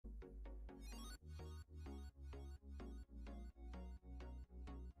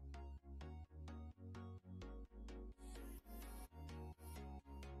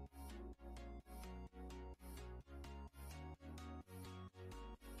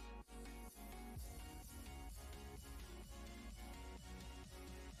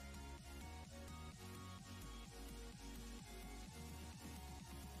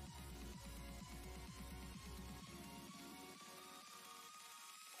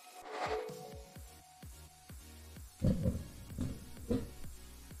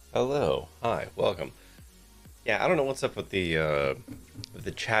Hello, hi, welcome. Yeah, I don't know what's up with the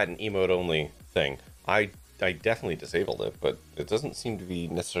chat and emote only thing. I definitely disabled it, but it doesn't seem to be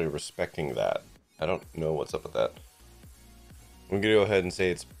necessarily respecting that. I don't know what's up with that. I'm gonna go ahead and say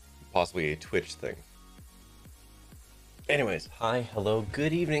it's possibly a Twitch thing. Anyways, hi, hello,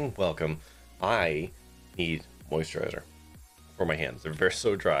 good evening, welcome. I need moisturizer for my hands. They're very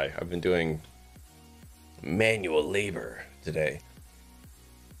so dry. I've been doing manual labor today.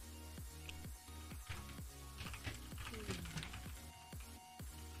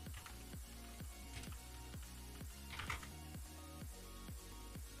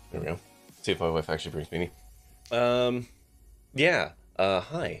 There we go. See if my wife actually brings me any. Yeah.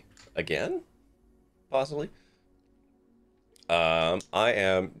 Hi. Again? Possibly? I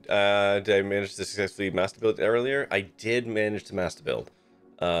am, did I manage to successfully master build earlier? I did manage to master build.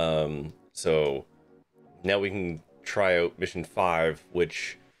 So now we can try out mission 5,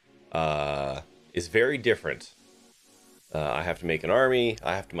 which, is very different. I have to make an army,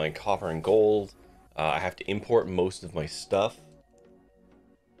 I have to mine copper and gold, I have to import most of my stuff.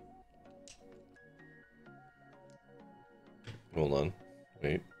 Hold on.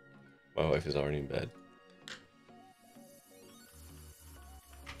 Wait. My wife is already in bed.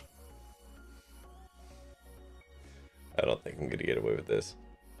 I don't think I'm gonna get away with this.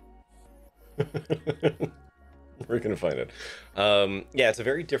 We're gonna find it. Yeah, it's a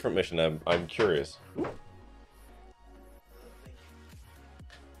very different mission. I'm curious.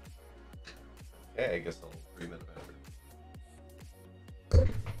 Okay, I guess I'll bring that back.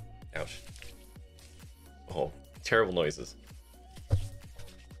 Ouch. Oh, terrible noises.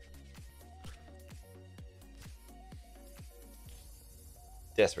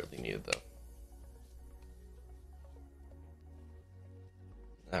 Desperately needed, though.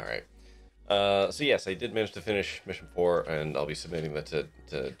 Alright. So yes, I did manage to finish Mission 4, and I'll be submitting that to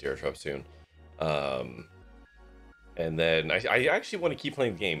Deertrop soon. And then I actually want to keep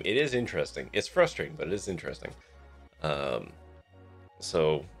playing the game. It is interesting. It's frustrating, but it is interesting.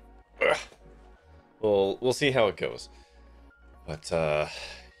 So, we'll see how it goes. But,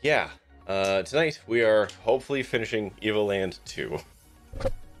 yeah. Tonight, we are hopefully finishing Evoland 2.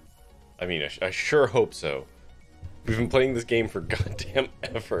 I mean, I sure hope so. We've been playing this game for goddamn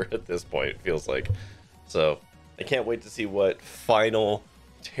ever at this point, it feels like. So, I can't wait to see what final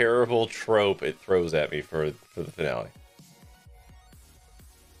terrible trope it throws at me for the finale.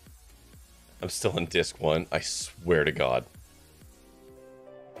 I'm still in disc 1, I swear to God.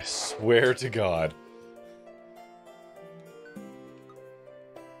 I swear to God.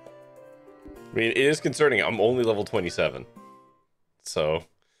 I mean, it is concerning, I'm only level 27. So,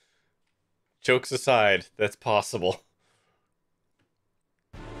 jokes aside, that's possible.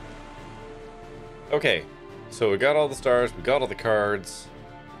 Okay, so we got all the stars, we got all the cards.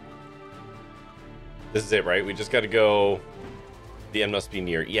 This is it, right? We just gotta go... The end must be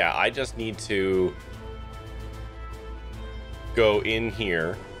near. Yeah, I just need to... go in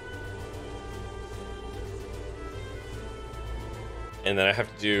here. And then I have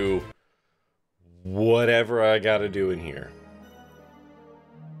to do... whatever I gotta do in here.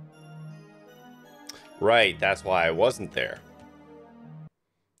 Right, that's why I wasn't there.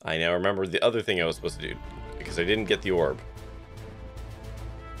 I now remember the other thing I was supposed to do, because I didn't get the orb.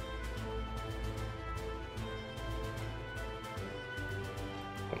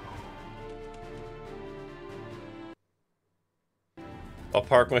 I'll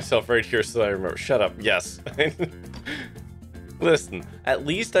park myself right here so that I remember. Shut up, yes. Listen, at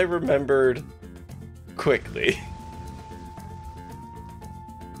least I remembered quickly.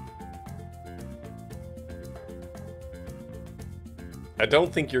 I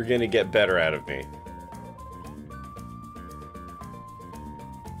don't think you're gonna get better out of me.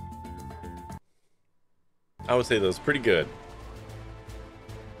 I would say that was pretty good.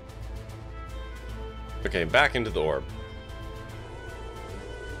 Okay, back into the orb.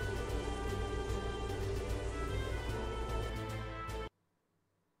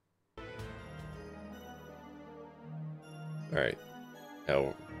 Alright.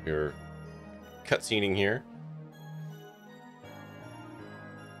 Now, we're cutscening here.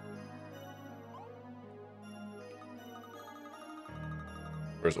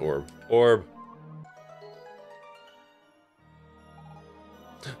 Where's Orb? Orb!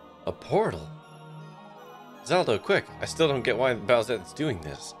 A portal? Zelda, quick! I still don't get why Bowsette's doing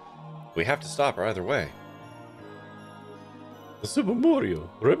this. We have to stop her either way. Super Mario,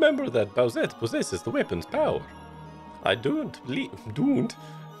 remember that Bowsette possesses the weapon's power. I don't believe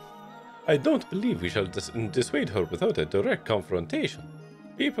we shall dissuade her without a direct confrontation.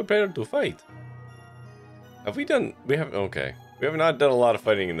 Be prepared to fight. Have we done... We have... Okay. We have not done a lot of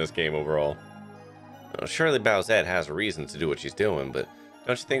fighting in this game overall. Well, surely Bowsette has a reason to do what she's doing, but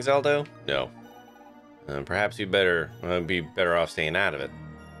don't you think, Zeldo? No. Perhaps you better be better off staying out of it.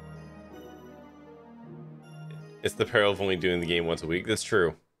 It's the peril of only doing the game once a week. That's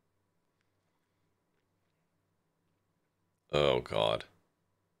true. Oh, God.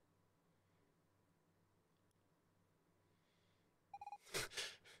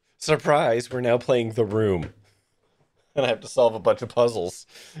 Surprise, we're now playing The Room. And I have to solve a bunch of puzzles.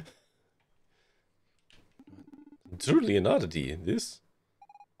 Truly an oddity, this.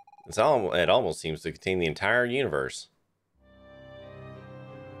 It almost seems to contain the entire universe.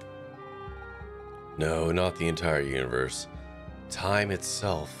 No, not the entire universe. Time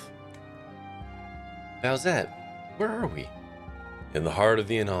itself. Bowsette, where are we? In the heart of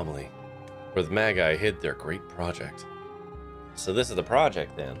the anomaly, where the Magi hid their great project. So this is the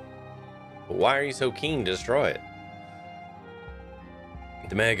project, then. But why are you so keen to destroy it?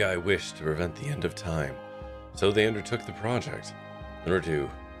 The Magi wished to prevent the end of time, so they undertook the project in order to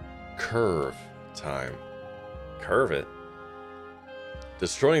curve time. Curve it?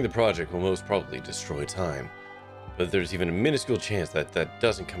 Destroying the project will most probably destroy time, but there's even a minuscule chance that that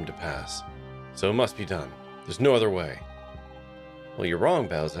doesn't come to pass. So it must be done. There's no other way. Well, you're wrong,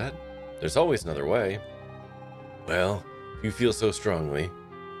 Bowsette. There's always another way. Well, if you feel so strongly,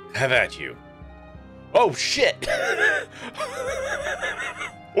 have at you. Oh, shit!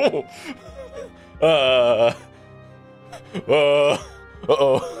 Oh.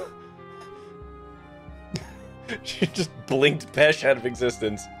 Uh-oh. She just blinked Pesh out of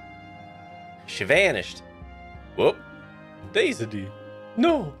existence. She vanished. Whoop. Daisy.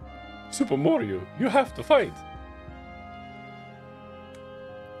 No. Super Mario, you have to fight.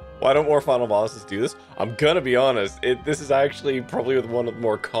 Why don't more final bosses do this? I'm gonna be honest, this is actually probably one of the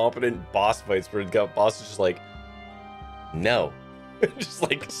more competent boss fights where the boss is just like, no. Just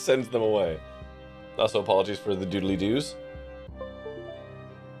like sends them away. Also, apologies for the doodly doos.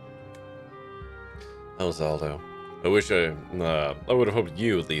 Oh, Zeldo. I wish I would have hoped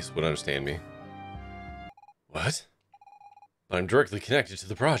you at least would understand me. What? I'm directly connected to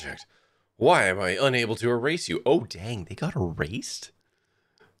the project. Why am I unable to erase you? Oh, dang, they got erased?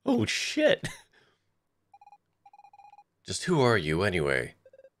 Oh, shit. Just who are you, anyway?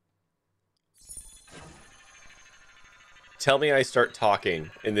 Tell me I start talking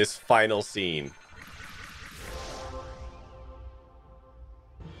in this final scene.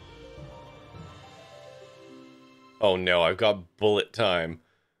 Oh no, I've got bullet time.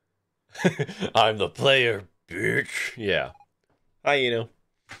 I'm the player, bitch. Yeah. Hi, you know.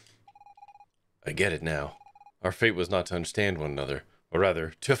 I get it now. Our fate was not to understand one another, or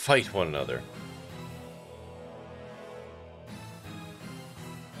rather, to fight one another.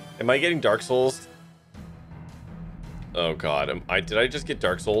 Am I getting Dark Souls? Oh god, did I just get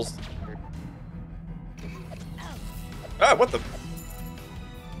Dark Souls? Ah, what the?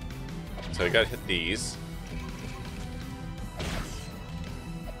 So I gotta hit these.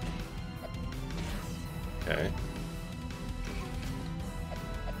 Okay.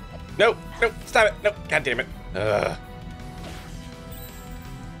 No, no, stop it. No, god damn it.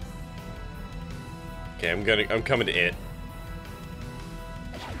 Okay, I'm coming to it.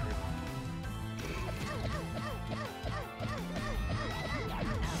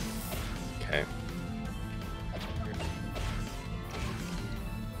 Okay.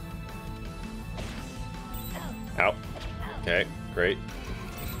 Ow. Okay, great.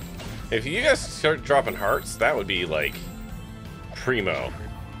 If you guys start dropping hearts, that would be like primo.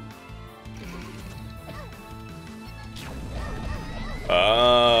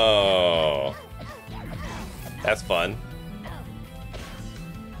 Oh, that's fun.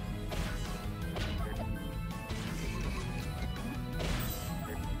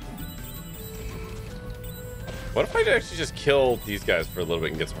 What if I actually just kill these guys for a little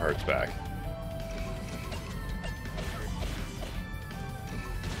bit and get some hearts back?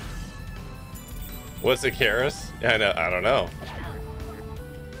 What's a Karis? Yeah, I don't know.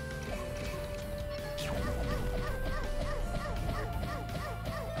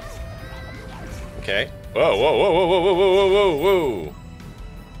 Okay. Whoa, whoa, whoa, whoa, whoa, whoa, whoa, whoa,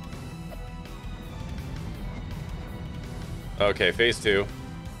 whoa. Okay, phase 2.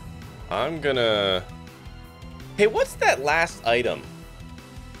 I'm gonna... Hey, what's that last item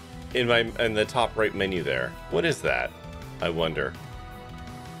in the top right menu there? What is that? I wonder.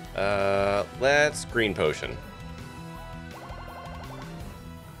 Let's green potion.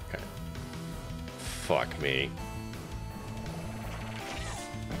 Okay. Fuck me.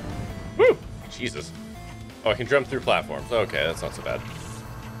 Woo! Jesus. Oh, I can jump through platforms. Okay, that's not so bad.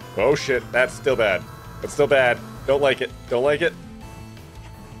 Oh shit, that's still bad. It's still bad. Don't like it. Don't like it.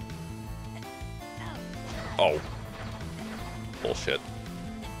 Oh. Bullshit.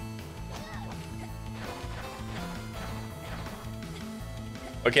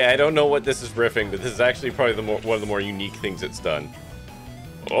 Okay, I don't know what this is riffing, but this is actually probably one of the more unique things it's done.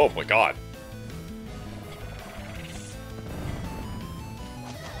 Oh my god.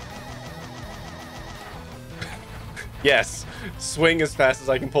 Yes. Swing as fast as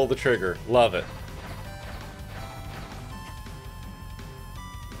I can pull the trigger. Love it.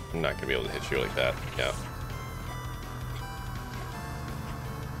 I'm not gonna be able to hit you like that. Yeah.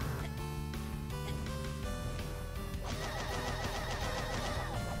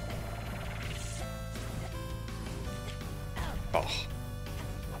 Oh.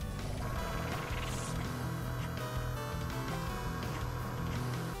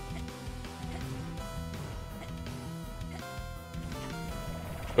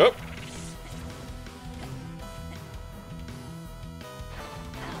 Oh.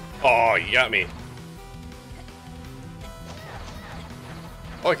 Oh, you got me.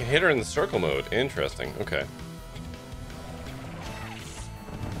 Oh, I can hit her in the circle mode. Interesting. Okay.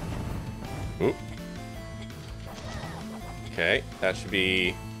 Oop. Okay, that should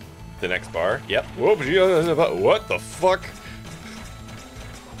be the next bar. Yep. Whoa, what the fuck?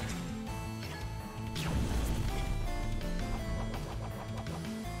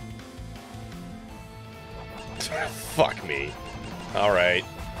 Fuck me. Alright.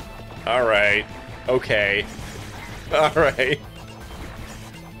 Alright. Okay. Alright.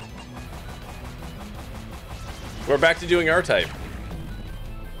 We're back to doing R-type.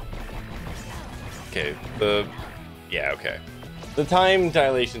 Okay, yeah, okay. The time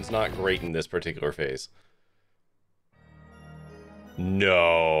dilation's not great in this particular phase. No.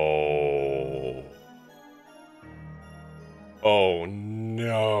 Oh,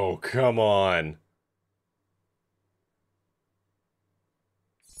 no. Come on.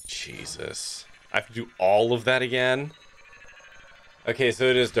 Jesus. I have to do all of that again? Okay, so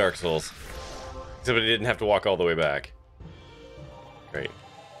it is Dark Souls. Except I didn't have to walk all the way back. Great.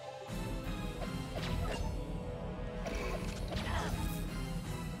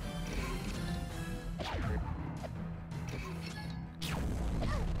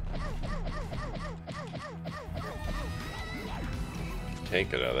 Okay,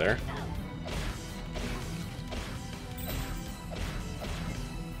 get out of there.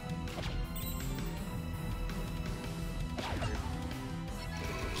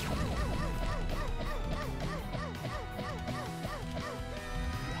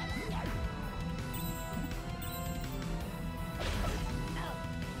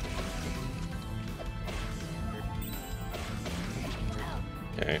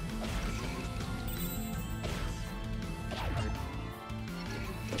 Okay.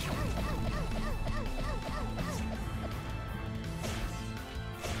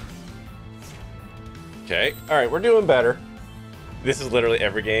 Okay. Alright, we're doing better. This is literally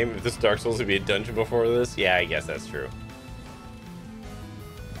every game. If this Dark Souls would be a dungeon before this, yeah, I guess that's true.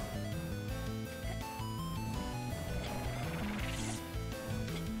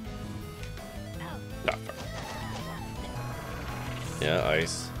 Not far. Yeah,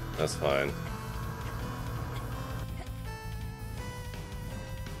 ice. That's fine.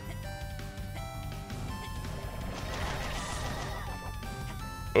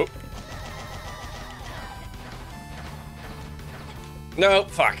 Oh. No,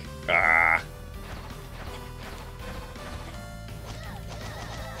 fuck. Ah.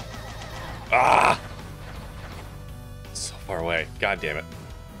 Ah! So far away. God damn it.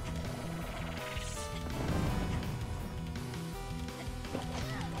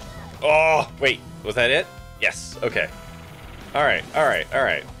 Oh, wait. Was that it? Yes. Okay. Alright, alright,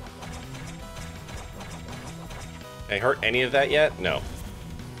 alright. Can I hurt any of that yet? No.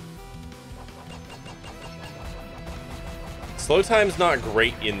 Slow time's not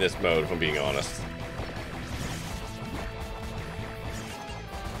great in this mode, if I'm being honest.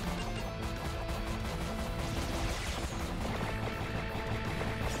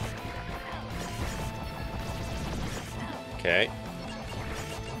 Okay.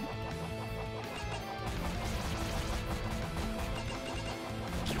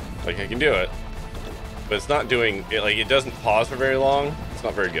 Like, I can do it. But it's not doing it, like, it doesn't pause for very long. It's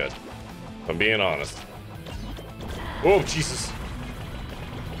not very good, if I'm being honest. Oh, Jesus.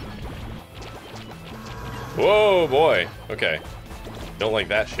 Whoa, boy. Okay. Don't like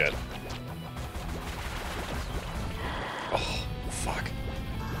that shit. Oh, fuck.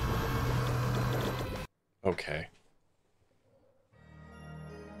 Okay.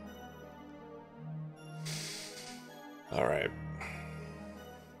 Alright.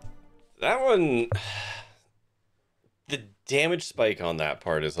 That one... the damage spike on that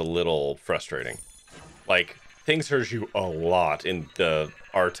part is a little frustrating. Like, things hurt you a lot in the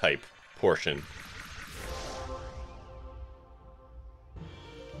R-type portion.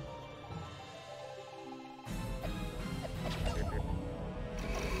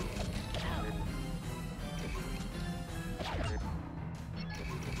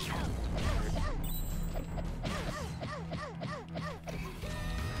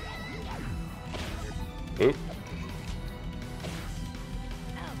 Oop.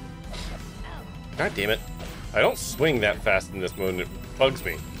 God damn it. I don't swing that fast in this mode, and it bugs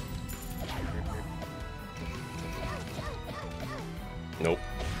me. Nope.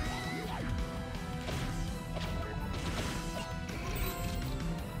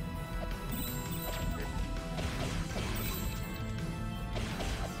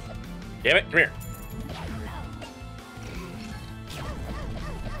 Damn it, come here.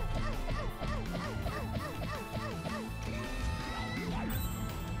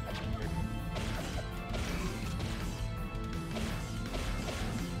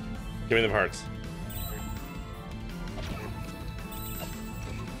 Give me them hearts.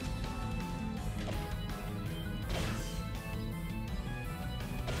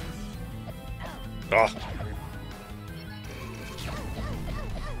 Oh.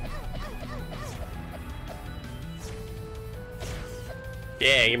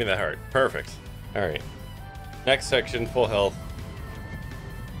 Yeah, give me that heart. Perfect. Alright. Next section, full health.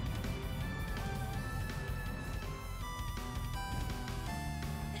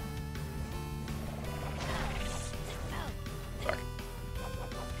 Fuck.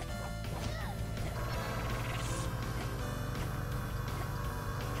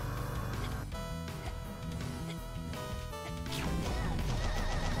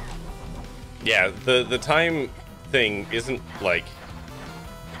 Yeah, the time thing isn't like...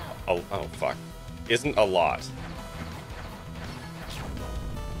 Oh, fuck. Isn't a lot.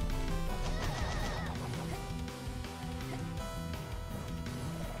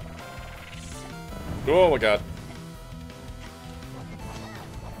 Oh my god.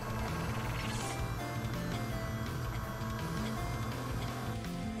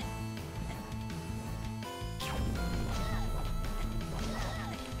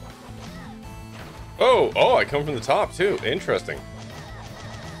 Oh, I come from the top too. Interesting.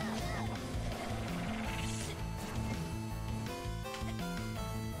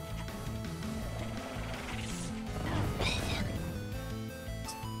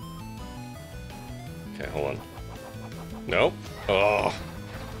 Okay, hold on. Nope. Oh.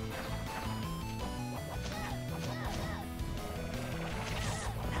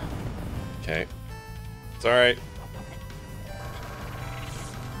 Okay. It's alright.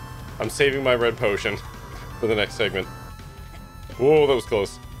 I'm saving my red potion for the next segment. Whoa, that was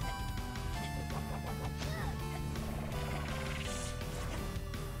close.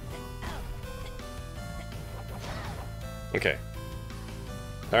 Okay.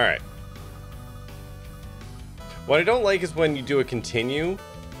 Alright. What I don't like is when you do a continue,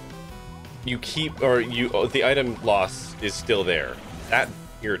 you keep, or the item loss is still there. That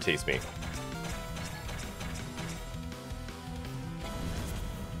irritates me.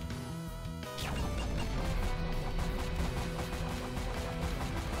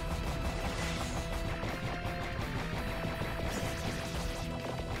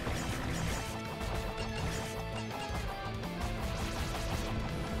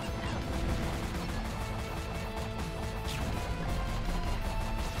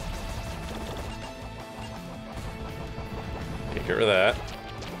 Get rid of that.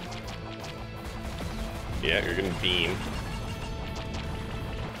 Yeah, you're gonna beam.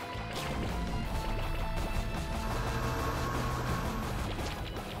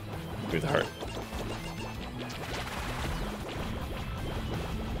 Do the heart.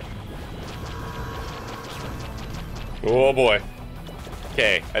 Oh boy.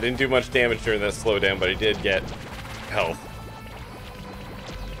 Okay, I didn't do much damage during that slowdown, but I did get health.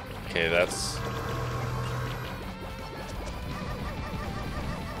 Okay, that's...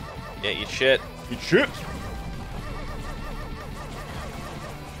 Yeah, eat shit. Eat shit!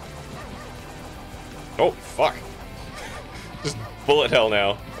 Oh, fuck. Just bullet hell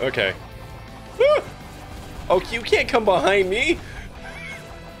now. Okay. Ah! Oh, you can't come behind me!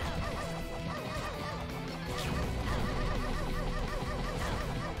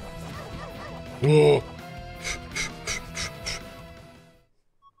 Oh.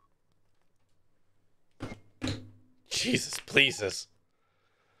 Jesus, pleases.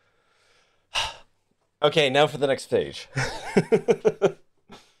 Okay, now for the next page.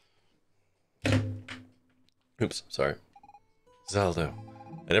 Oops, sorry. Zaldo,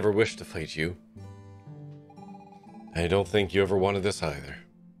 I never wished to fight you. I don't think you ever wanted this either.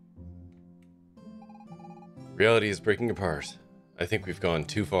 Reality is breaking apart. I think we've gone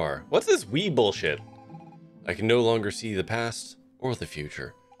too far. What's this wee bullshit? I can no longer see the past or the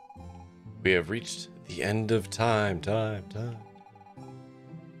future. We have reached the end of time.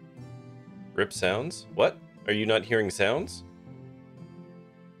 Rip sounds? What? Are you not hearing sounds?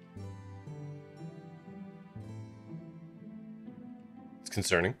 It's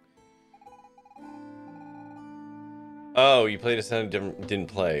concerning. Oh, you played a sound didn't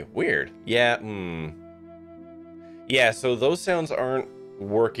play. Weird. Yeah, Yeah, so those sounds aren't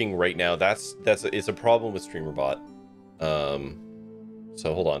working right now. It's a problem with StreamerBot.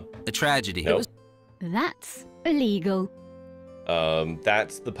 So hold on. A tragedy. Nope. That's illegal.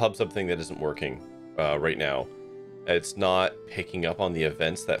 That's the pub sub thing that isn't working right now. It's not picking up on the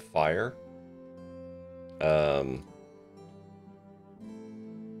events that fire.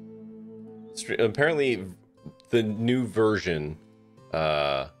 Apparently the new version,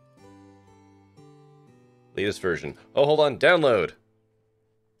 latest version. Oh, hold on. Download.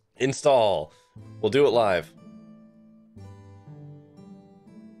 Install. We'll do it live.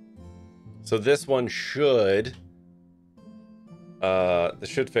 So this one should, this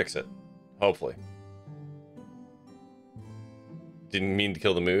should fix it. Hopefully. Didn't mean to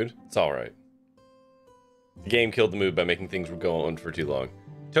kill the mood. It's alright. The game killed the mood by making things go on for too long.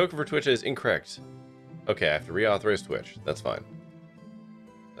 Token for Twitch is incorrect. Okay, I have to reauthorize Twitch. That's fine.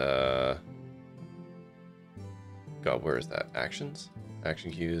 God, where is that? Actions?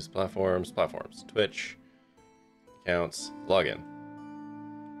 Action queues, platforms, Twitch, accounts, login.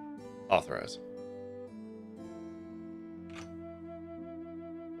 Authorize.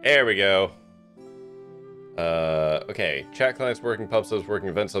 There we go. Okay, chat client's working, pub sub's working,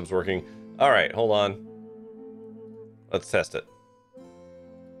 event sub's working. Alright, hold on. Let's test it.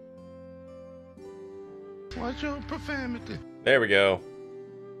 Watch your profanity. There we go.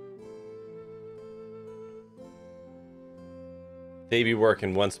 They be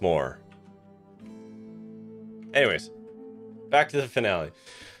working once more. Anyways, back to the finale.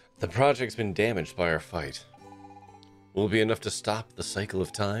 The project's been damaged by our fight. Will it be enough to stop the cycle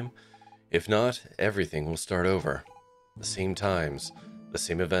of time? If not, everything will start over. The same times, the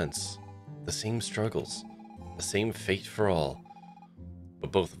same events, the same struggles, the same fate for all.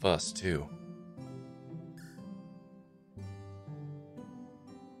 But both of us, too.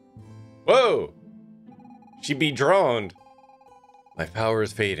 Whoa! She be drowned. My power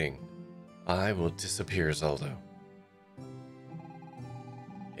is fading. I will disappear, Zaldo.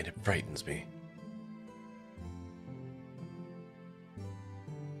 And it frightens me.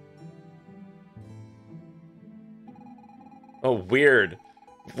 Oh, weird.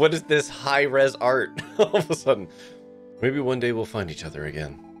 What is this high-res art all of a sudden? Maybe one day we'll find each other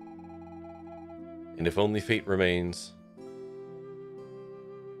again. And if only fate remains...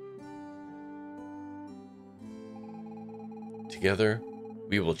 Together,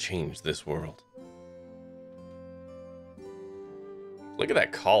 we will change this world. Look at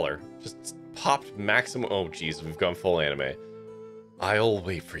that collar. Just popped maximum... Oh, jeez, we've gone full anime. I'll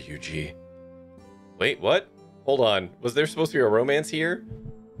wait for you, G. Wait, what? Hold on. Was there supposed to be a romance here?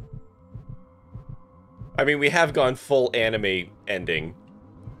 I mean, we have gone full anime ending.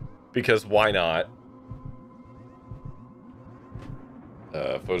 Because why not?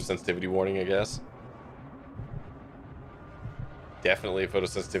 Photosensitivity warning, I guess. Definitely a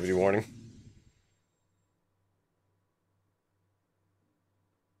photosensitivity warning.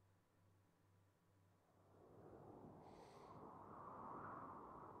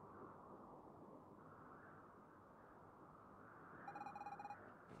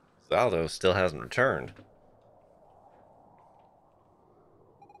 Zaldo still hasn't returned.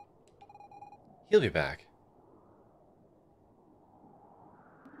 He'll be back.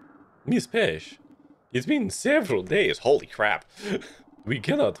 Miss Pesh, it's been several days. Holy crap. We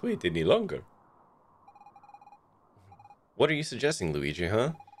cannot wait any longer. What are you suggesting, Luigi,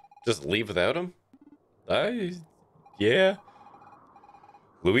 huh? Just leave without him? Yeah.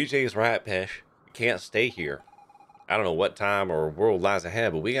 Luigi is right, Pesh. We can't stay here. I don't know what time or world lies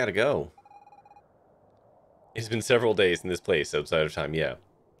ahead, but we gotta go. It's been several days in this place outside of time, yeah.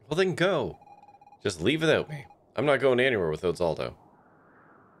 Well then go. Just leave without me. I'm not going anywhere without Zaldo.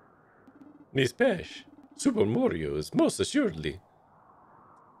 Miss Pesh, Super Mario is most assuredly.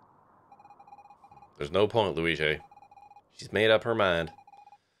 There's no point, Luigi. She's made up her mind.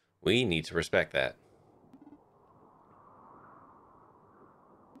 We need to respect that.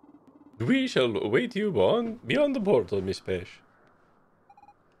 We shall await you beyond the portal, Miss Pesh.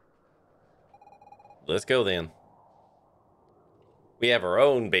 Let's go then. We have our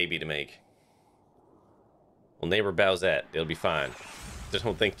own baby to make. Well, neighbor Bowsette. It'll be fine. Just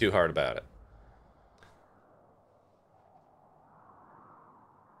don't think too hard about it.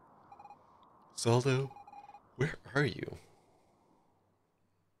 Saldo, where are you?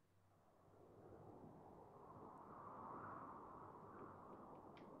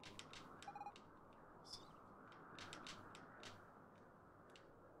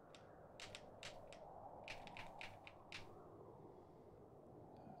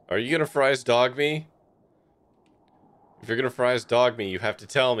 Are you gonna fries dog me? If you're gonna fries dog me, you have to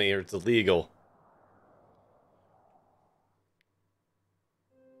tell me or it's illegal.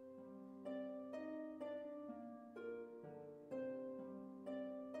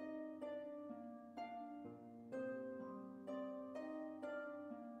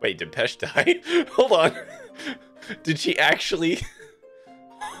 Wait, did Pesh die? Hold on. Did she actually?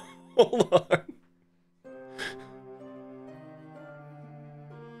 Hold on.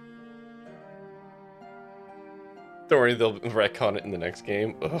 Don't worry, they'll retcon it in the next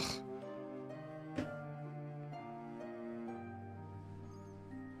game. Ugh.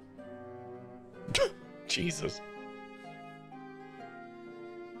 Jesus.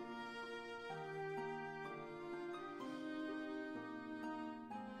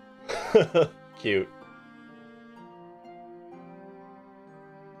 Cute.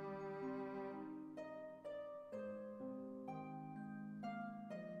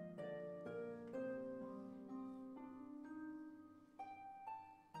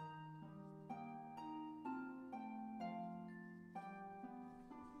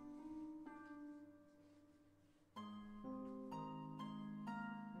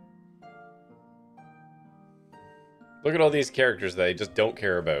 Look at all these characters that I just don't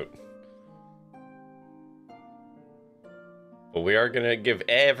care about. But we are gonna give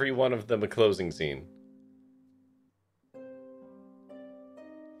every one of them a closing scene.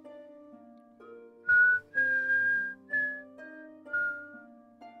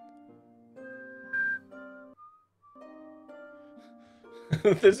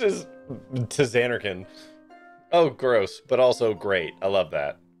 This is Tizanarkin. Oh, gross, but also great. I love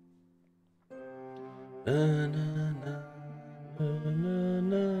that.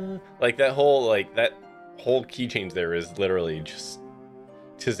 Like that whole key change there is literally just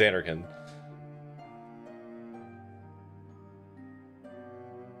Tizanarkin.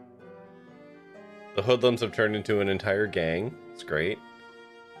 The hoodlums have turned into an entire gang. It's great.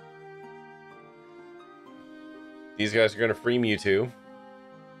 These guys are gonna free Mewtwo.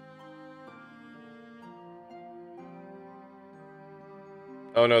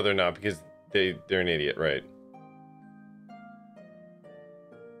 Oh no, they're not, because they're an idiot, right?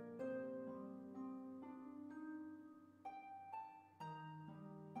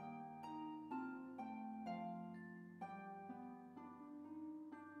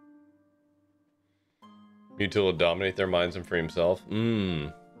 Mewtwo will dominate their minds and free himself.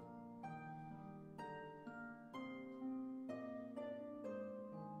 Doing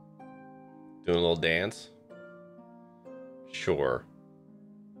a little dance? Sure.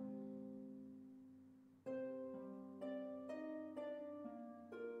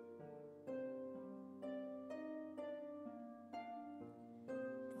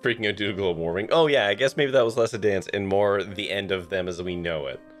 Freaking out due to global warming. Oh yeah, I guess maybe that was less a dance and more the end of them as we know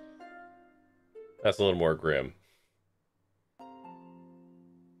it. That's a little more grim.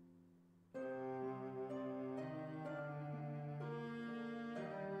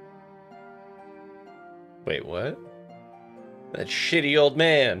 Wait, what? That shitty old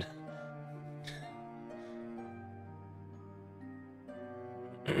man.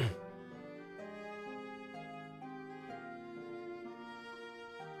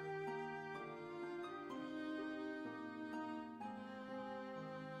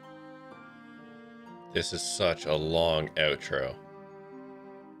 This is such a long outro.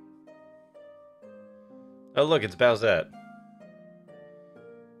 Oh look, it's Bowsette.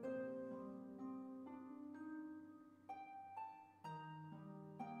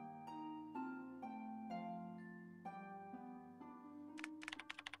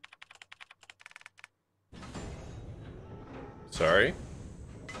 Sorry?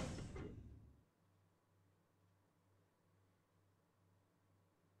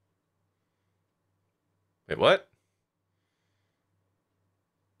 Wait, what?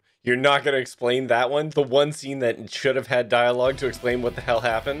 You're not gonna explain that one? The one scene that should have had dialogue to explain what the hell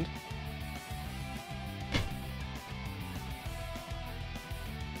happened?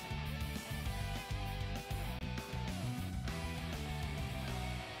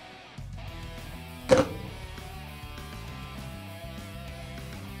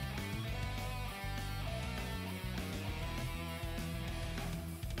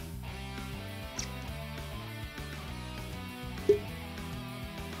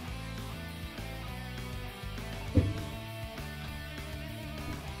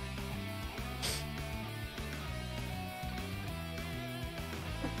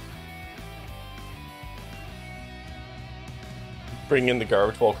 bring in the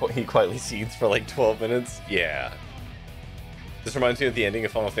garbage while he quietly seethes for like 12 minutes. Yeah. This reminds me of the ending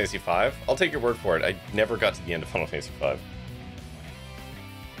of Final Fantasy V. I'll take your word for it. I never got to the end of Final Fantasy V.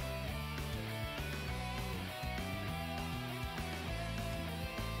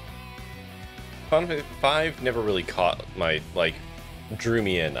 Final Fantasy V never really caught my, like, drew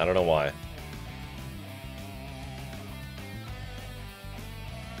me in. I don't know why.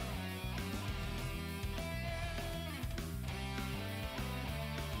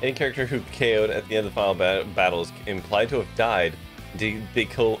 Any character who KO'd at the end of the final battle is implied to have died. Did they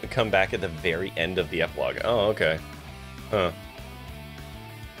come back at the very end of the epilogue? Oh, okay. Huh.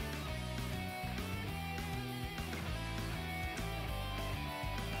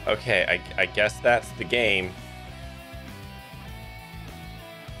 Okay, I guess that's the game.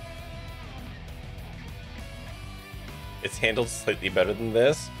 It's handled slightly better than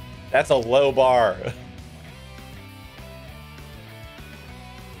this. That's a low bar.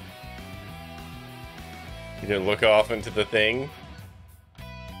 You can look off into the thing.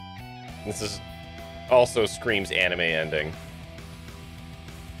 This is also screams anime ending.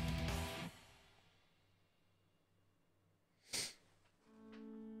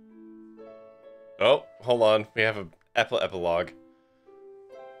 Oh, hold on. We have an epilogue.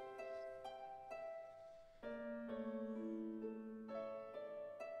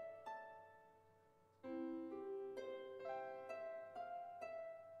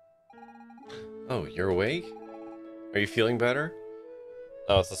 Oh, you're awake? Are you feeling better?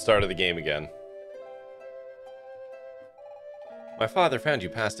 Oh, it's the start of the game again. My father found you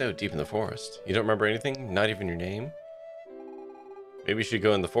passed out deep in the forest. You don't remember anything? Not even your name? Maybe you should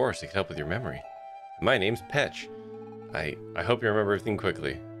go in the forest. It could help with your memory. My name's Petch. I hope you remember everything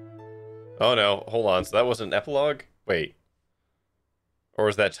quickly. Oh no, hold on. So that wasn't an epilogue? Wait. Or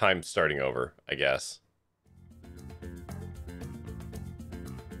was that time starting over, I guess?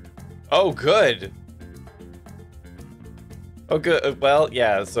 Oh, good. Oh, good. Well,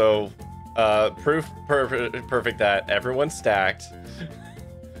 yeah, so proof perfect that everyone's stacked.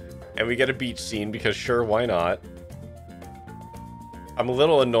 And we get a beach scene because sure, why not? I'm a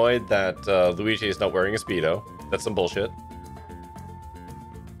little annoyed that Luigi is not wearing a Speedo. That's some bullshit.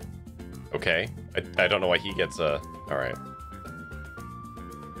 Okay. I don't know why he gets a... Alright.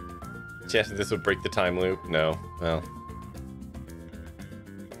 Yes, this would break the time loop. No. Well...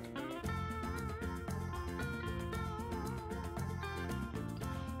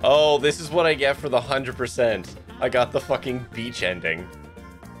 Oh, this is what I get for the 100%. I got the fucking beach ending.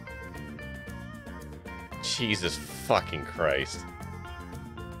 Jesus fucking Christ.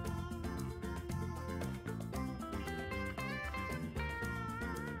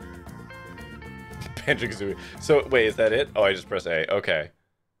 Banjo-Kazooie. So, wait, is that it? Oh, I just press A. Okay.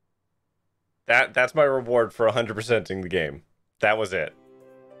 That's my reward for 100%ing the game. That was it.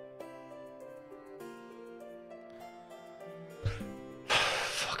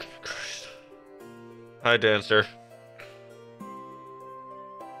 Hi, Dancer.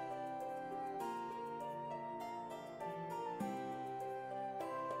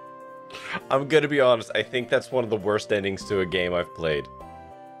 I'm gonna be honest, I think that's one of the worst endings to a game I've played.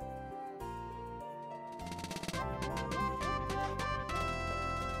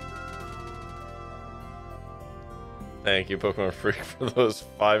 Thank you, Pokemon Freak, for those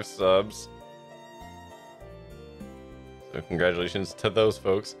 5 subs. So congratulations to those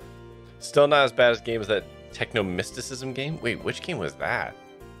folks. Still not as bad as game as that Techno Mysticism game. Wait, which game was that?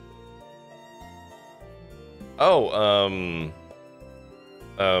 Oh,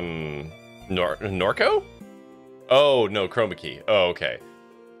 Norco? Oh, no, Chroma Key. Oh, okay.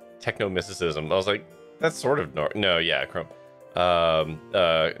 Techno Mysticism. I was like, that's sort of no, yeah,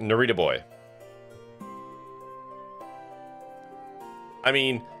 Narita Boy. I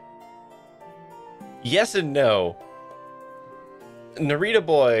mean, yes and no. Narita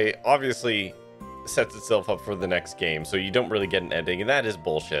Boy obviously sets itself up for the next game, so you don't really get an ending, and that is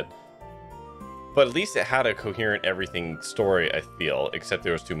bullshit. But at least it had a coherent everything story, I feel, except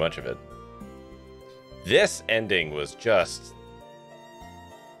there was too much of it. This ending was just...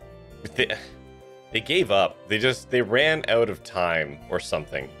 They gave up. They ran out of time or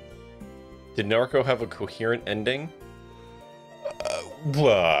something. Did Narco have a coherent ending?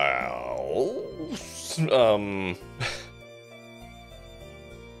 Well...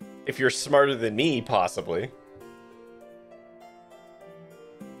 If you're smarter than me, possibly.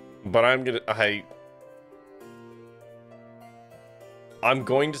 But I'm going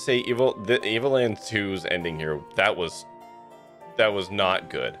to say the Evoland 2's ending here, that was not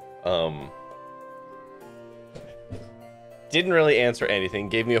good. Didn't really answer anything.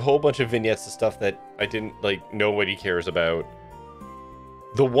 Gave me a whole bunch of vignettes of stuff that I didn't, like, nobody cares about.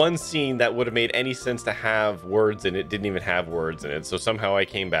 The one scene that would have made any sense to have words in it didn't even have words in it. So somehow I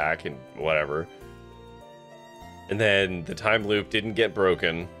came back and whatever. And then the time loop didn't get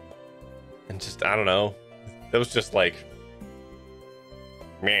broken. And just, I don't know. That was just like,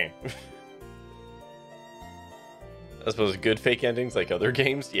 meh. I suppose good fake endings like other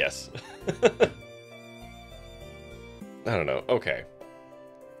games? Yes. I don't know. Okay.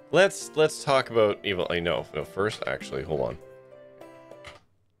 Let's talk about evil. No, first, actually, hold on.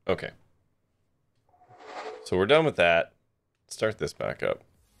 Okay. So we're done with that. Start this back up.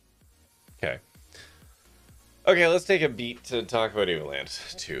 Okay. Okay, let's take a beat to talk about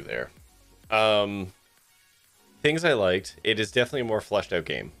Evoland 2 there. Things I liked. It is definitely a more fleshed out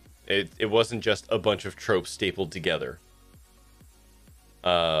game. It wasn't just a bunch of tropes stapled together.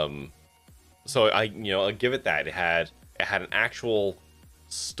 So I'll give it that. It had an actual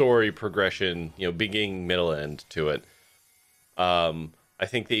story progression, beginning, middle, end to it. I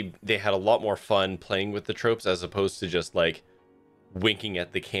think they had a lot more fun playing with the tropes as opposed to just like winking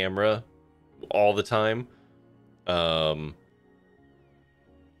at the camera all the time. So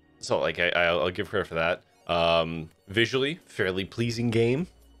like I'll give credit for that. Visually, fairly pleasing game.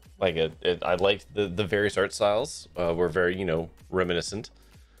 Like I liked the various art styles. Were very reminiscent.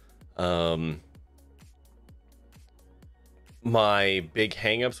 My big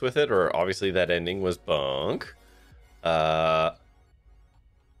hangups with it, or obviously that ending, was bunk.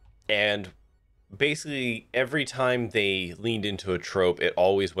 And basically every time they leaned into a trope, it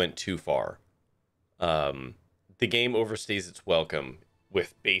always went too far. The game overstays its welcome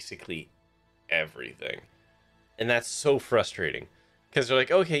with basically everything. And that's so frustrating. Because they're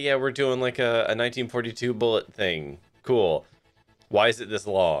like, okay, yeah, we're doing like a 1942 bullet thing. Cool. Why is it this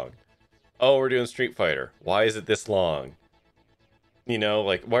long? Oh, we're doing Street Fighter. Why is it this long?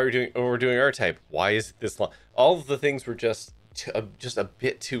 Like, why are we doing... Oh, we're doing R-Type. Why is it this long? All of the things were just a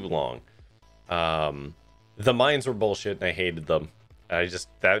bit too long. The mines were bullshit, and I hated them.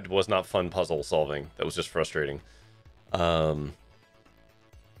 That was not fun puzzle solving. That was just frustrating. I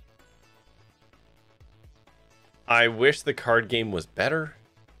wish the card game was better.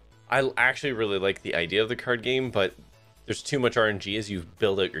 I actually really like the idea of the card game, but there's too much RNG as you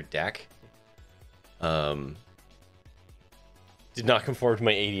build out your deck. Did not conform to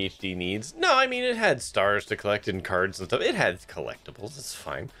my ADHD needs. No, I mean, it had stars to collect and cards and stuff. It had collectibles. It's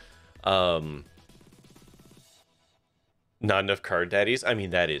fine. Not enough card daddies. I mean,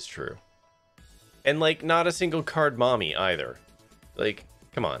 that is true. And, like, not a single card mommy either. Like,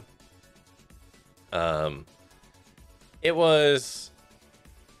 come on. It was...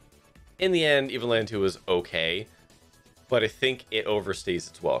 In the end, Evoland 2 was okay. But I think it overstays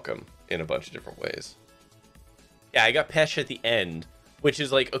its welcome in a bunch of different ways. Yeah, I got Pesh at the end, which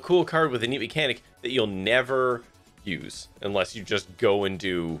is like a cool card with a neat mechanic that you'll never use unless you just go and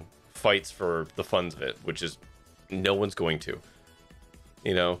do fights for the funs of it, which is no one's going to.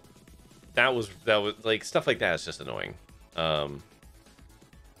 That was like stuff like that is just annoying.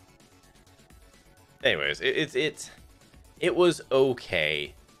 Anyways, it was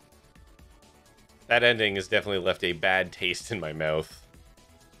okay. That ending has definitely left a bad taste in my mouth.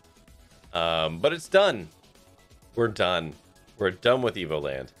 But it's done. We're done. We're done with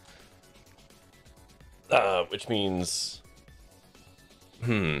Evoland. Which means...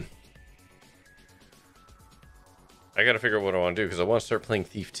 I gotta figure out what I want to do, because I want to start playing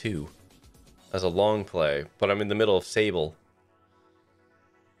Thief 2 as a long play, but I'm in the middle of Sable.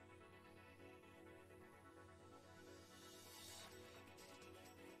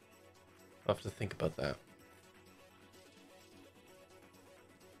 I'll have to think about that.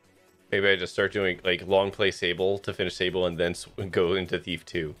 Maybe I just start doing, like, long play Sable to finish Sable and then go into Thief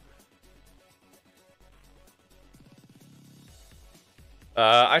 2.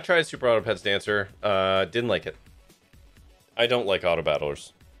 I tried Super Auto Pets Dancer. Didn't like it. I don't like auto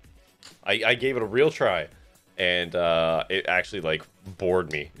battlers. I gave it a real try. And it actually, like,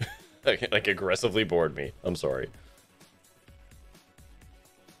 bored me. like, aggressively bored me. I'm sorry.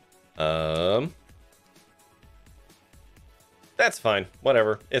 That's fine.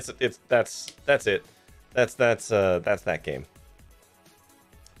 Whatever. That's it. That's that game.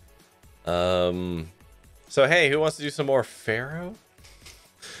 So hey, who wants to do some more Pharaoh?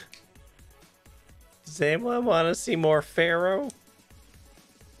 Does anyone want to see more Pharaoh?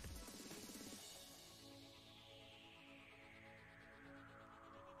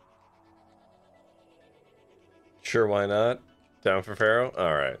 Sure, why not? Down for Pharaoh?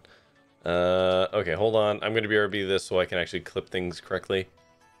 Alright. Okay, hold on. I'm going to BRB this so I can actually clip things correctly.